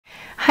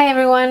Hi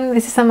everyone,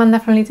 this is Amanda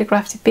from Little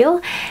Crafty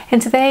Pill,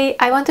 and today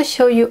I want to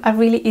show you a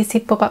really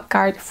easy pop-up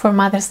card for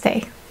Mother's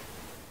Day.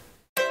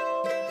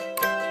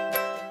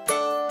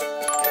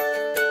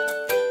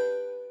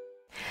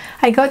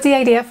 I got the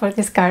idea for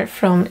this card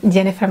from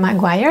Jennifer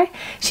Maguire.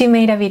 She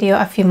made a video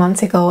a few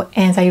months ago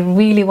and I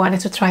really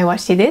wanted to try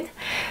what she did.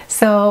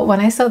 So when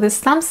I saw this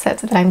stamp set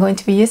that I'm going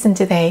to be using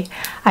today,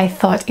 I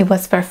thought it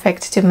was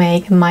perfect to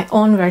make my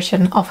own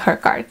version of her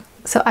card.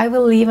 So I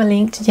will leave a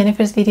link to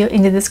Jennifer's video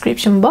in the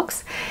description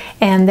box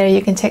and there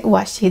you can check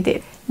what she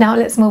did. Now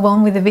let's move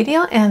on with the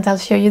video and I'll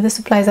show you the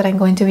supplies that I'm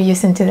going to be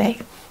using today.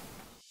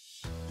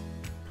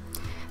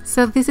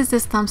 So this is the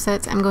stamp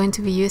set I'm going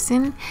to be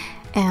using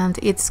and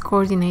it's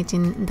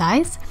coordinating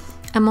dies.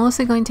 I'm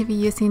also going to be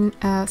using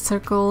a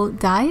circle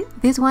die.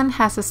 This one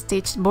has a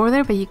stitched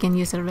border, but you can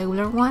use a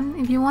regular one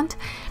if you want.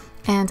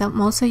 And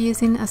I'm also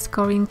using a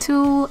scoring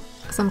tool,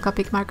 some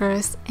Copic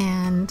markers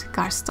and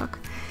cardstock.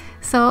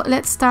 So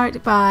let's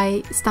start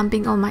by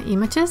stamping all my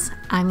images.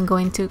 I'm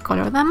going to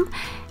color them.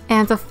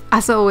 And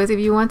as always, if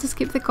you want to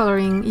skip the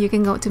coloring, you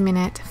can go to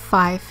minute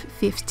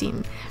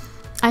 5:15.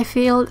 I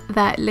feel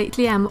that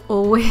lately I'm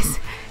always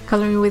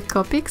coloring with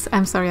Copics.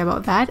 I'm sorry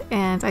about that,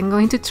 and I'm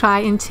going to try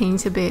and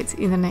change a bit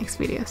in the next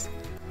videos.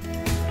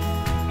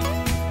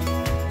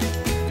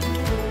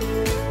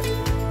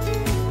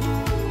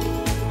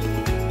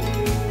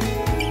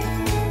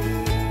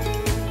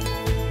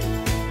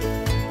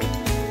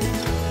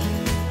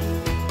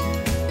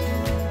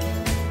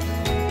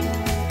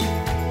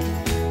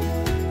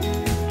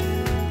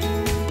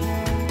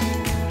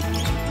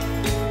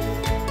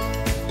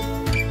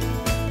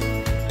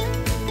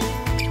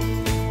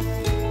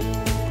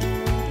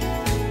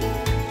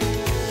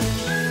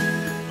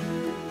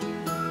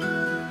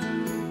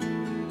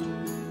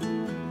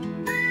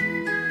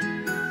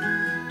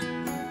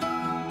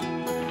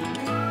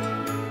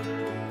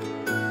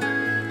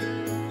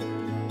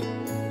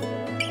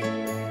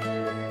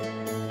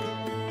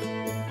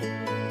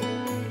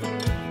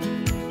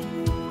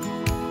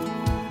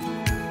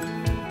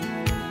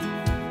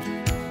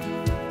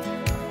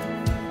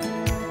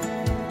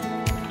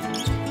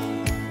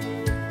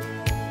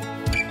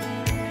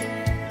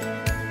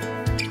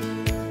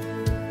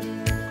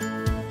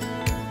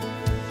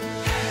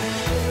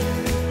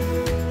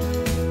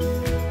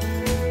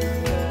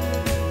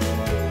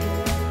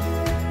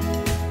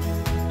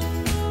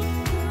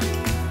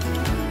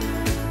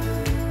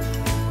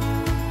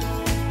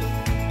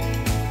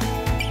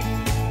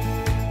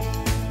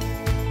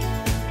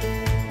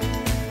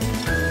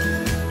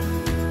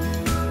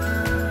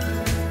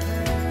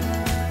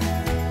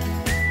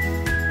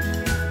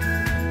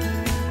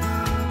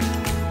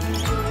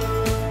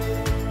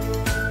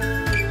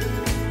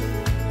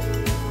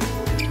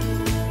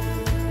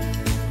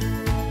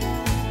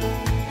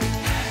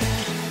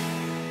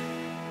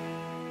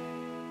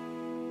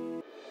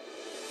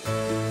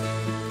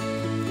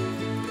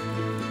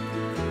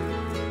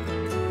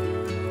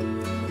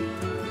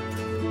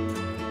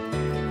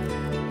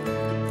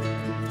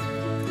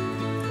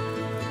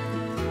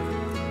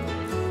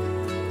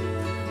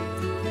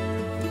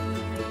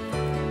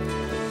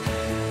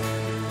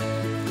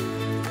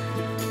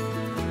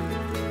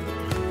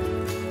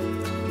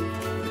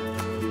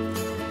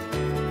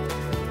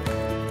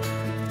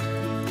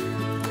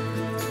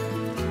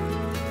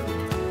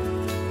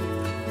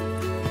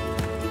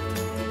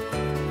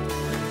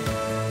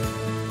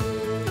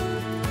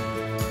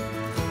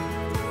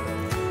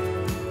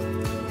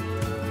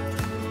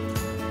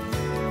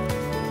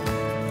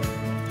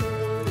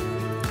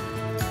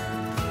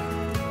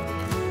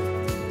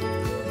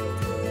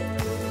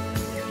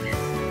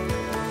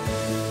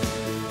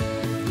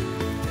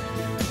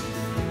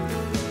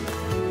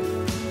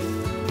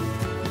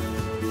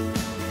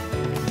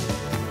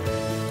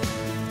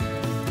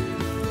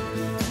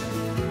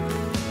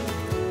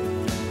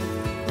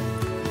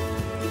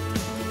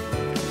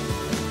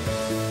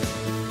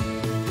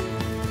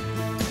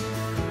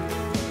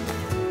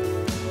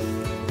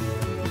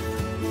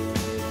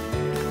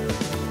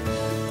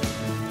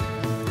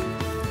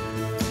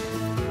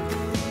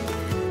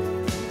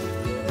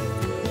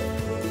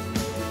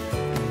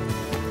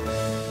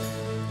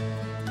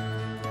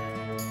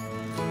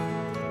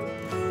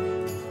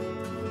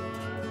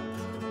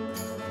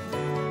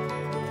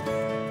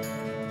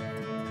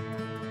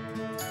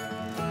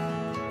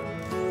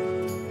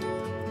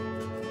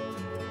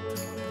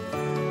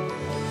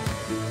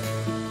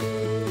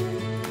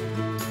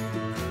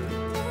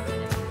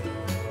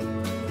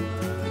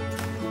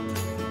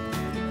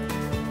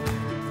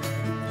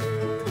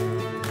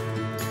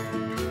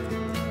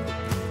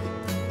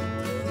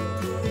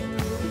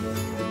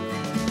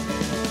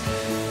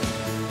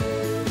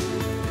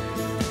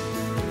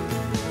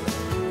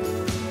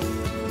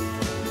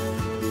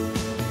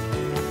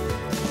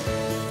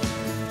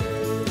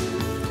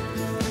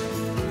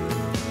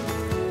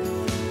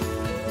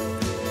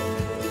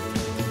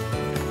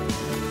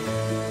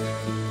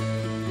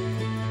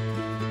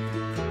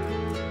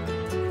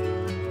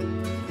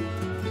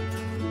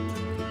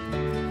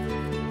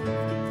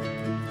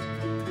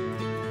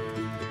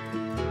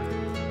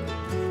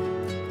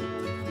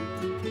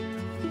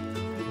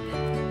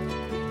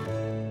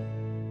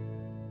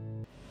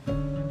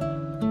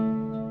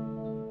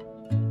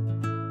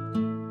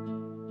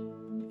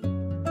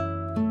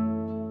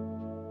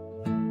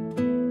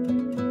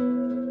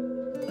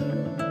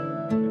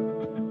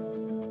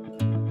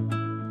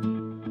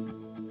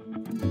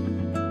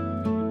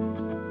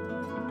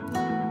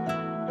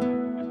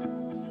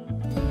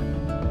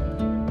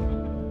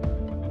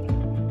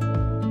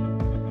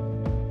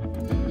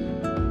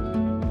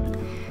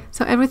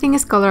 So everything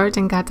is colored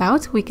and cut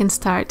out. We can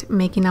start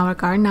making our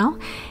card now.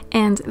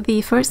 And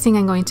the first thing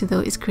I'm going to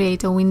do is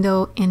create a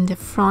window in the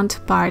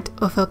front part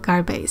of a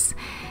card base.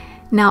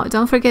 Now,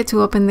 don't forget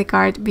to open the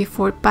card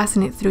before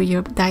passing it through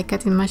your die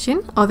cutting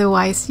machine,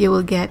 otherwise you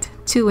will get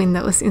 2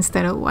 windows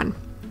instead of 1.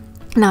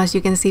 Now, as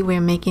you can see,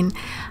 we're making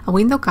a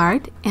window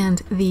card,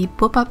 and the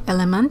pop-up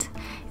element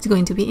is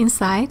going to be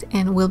inside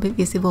and will be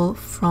visible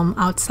from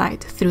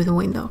outside through the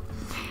window.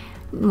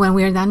 When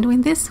we are done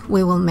doing this,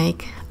 we will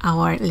make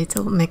our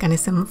little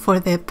mechanism for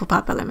the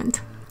pop-up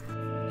element.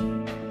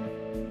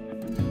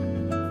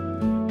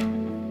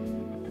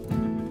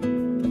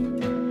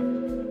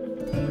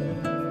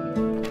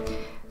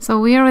 So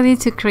we are ready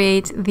to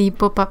create the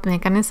pop-up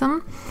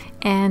mechanism,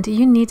 and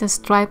you need a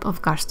stripe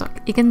of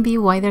cardstock. It can be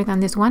wider than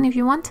this one if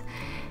you want,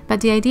 but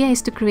the idea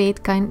is to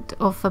create kind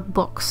of a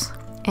box,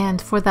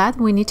 and for that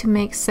we need to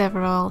make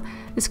several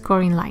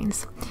scoring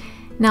lines.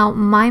 Now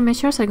my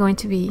measures are going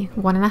to be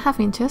 1.5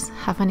 inches,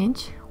 half an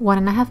inch,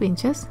 1.5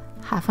 inches,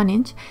 half an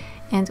inch,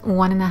 and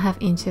 1.5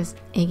 inches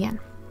again.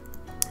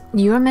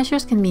 Your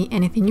measures can be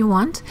anything you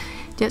want.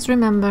 Just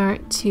remember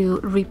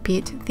to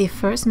repeat the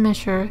first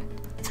measure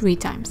 3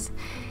 times.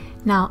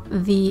 Now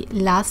the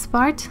last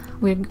part,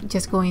 we're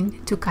just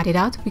going to cut it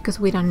out because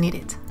we don't need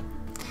it.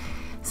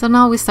 So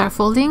now we start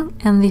folding,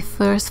 and the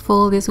first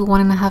fold is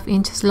 1.5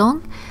 inches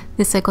long,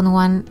 the second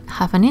one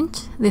half an inch,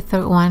 the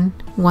third one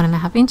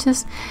 1.5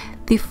 inches,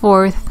 the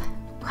fourth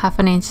half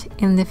an inch,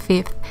 and the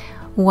fifth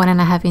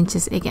 1.5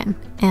 inches again.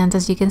 And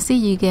as you can see,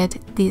 you get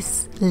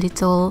this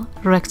little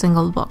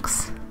rectangle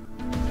box.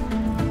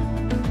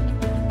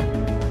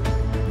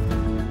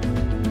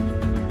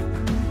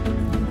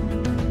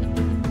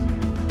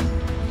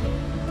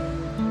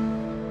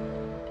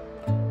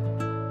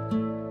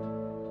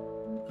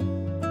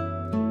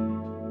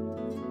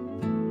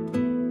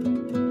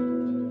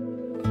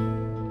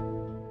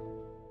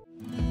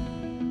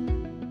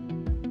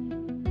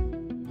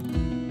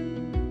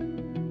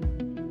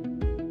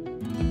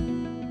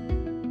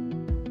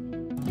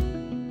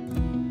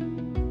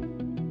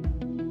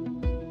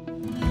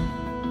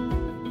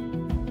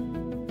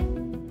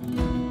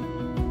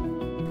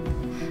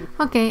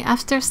 Okay,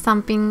 after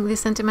stamping the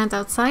sentiment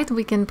outside,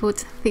 we can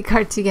put the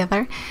card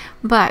together,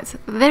 but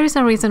there is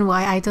a reason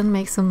why I don't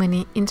make so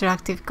many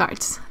interactive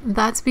cards.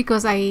 That's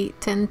because I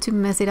tend to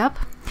mess it up,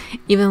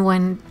 even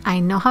when I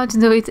know how to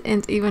do it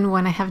and even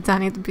when I have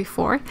done it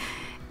before.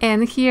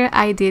 And here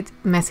I did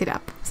mess it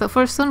up. So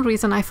for some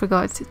reason I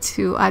forgot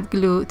to add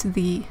glue to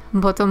the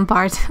bottom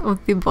part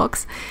of the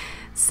box.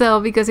 So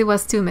because it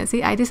was too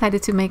messy, I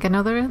decided to make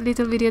another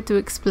little video to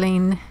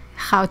explain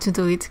how to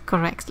do it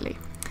correctly.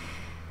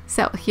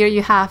 So here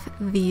you have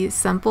the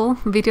sample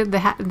video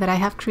that I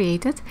have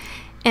created,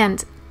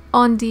 and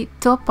on the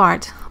top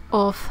part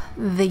of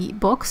the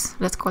box,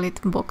 let's call it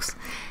box,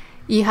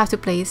 you have to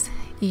place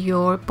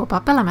your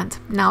pop-up element.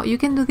 Now you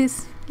can do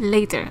this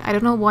later. I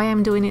don't know why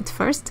I'm doing it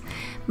first,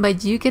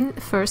 but you can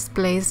first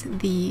place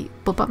the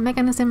pop-up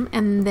mechanism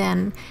and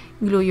then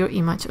glue your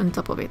image on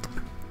top of it.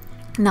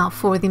 Now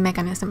for the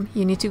mechanism,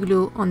 you need to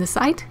glue on the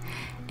side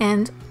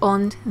and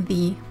on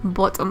the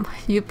bottom.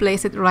 You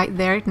place it right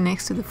there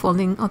next to the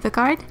folding of the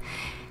card,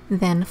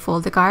 then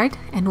fold the card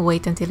and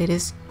wait until it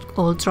is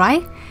all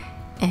dry,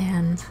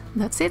 and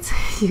that's it.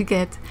 You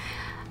get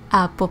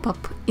a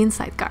pop-up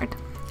inside card.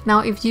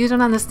 Now if you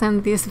don't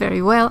understand this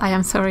very well, I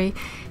am sorry.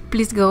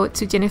 Please go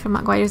to Jennifer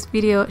McGuire's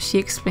video. She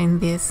explained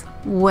this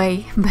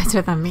way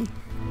better than me.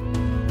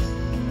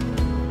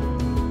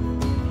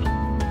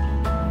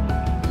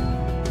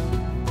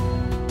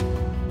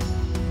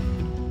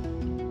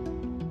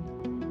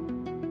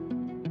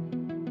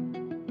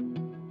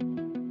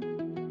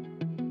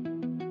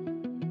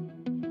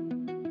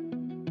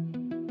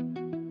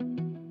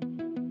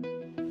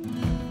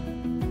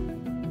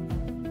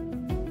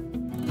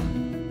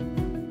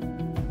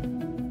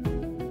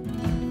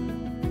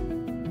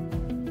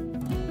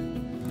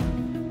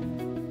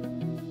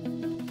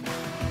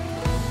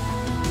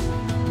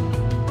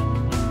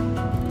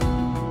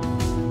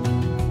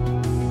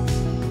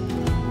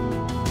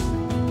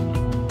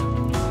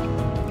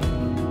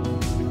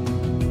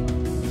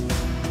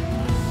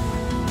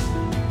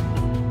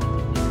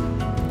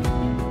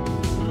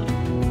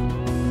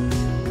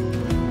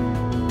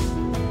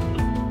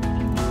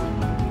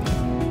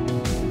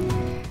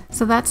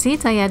 So that's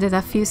it. I added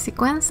a few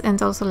sequins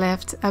and also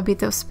left a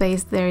bit of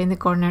space there in the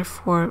corner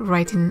for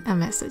writing a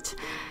message.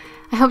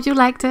 I hope you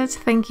liked it.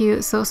 Thank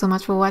you so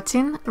much for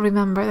watching.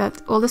 Remember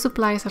that all the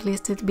supplies are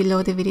listed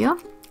below the video,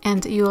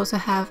 and you also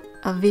have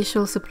a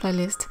visual supply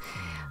list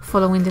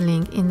following the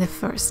link in the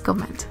first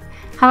comment.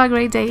 Have a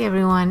great day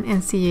everyone,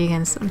 and see you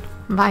again soon.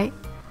 Bye!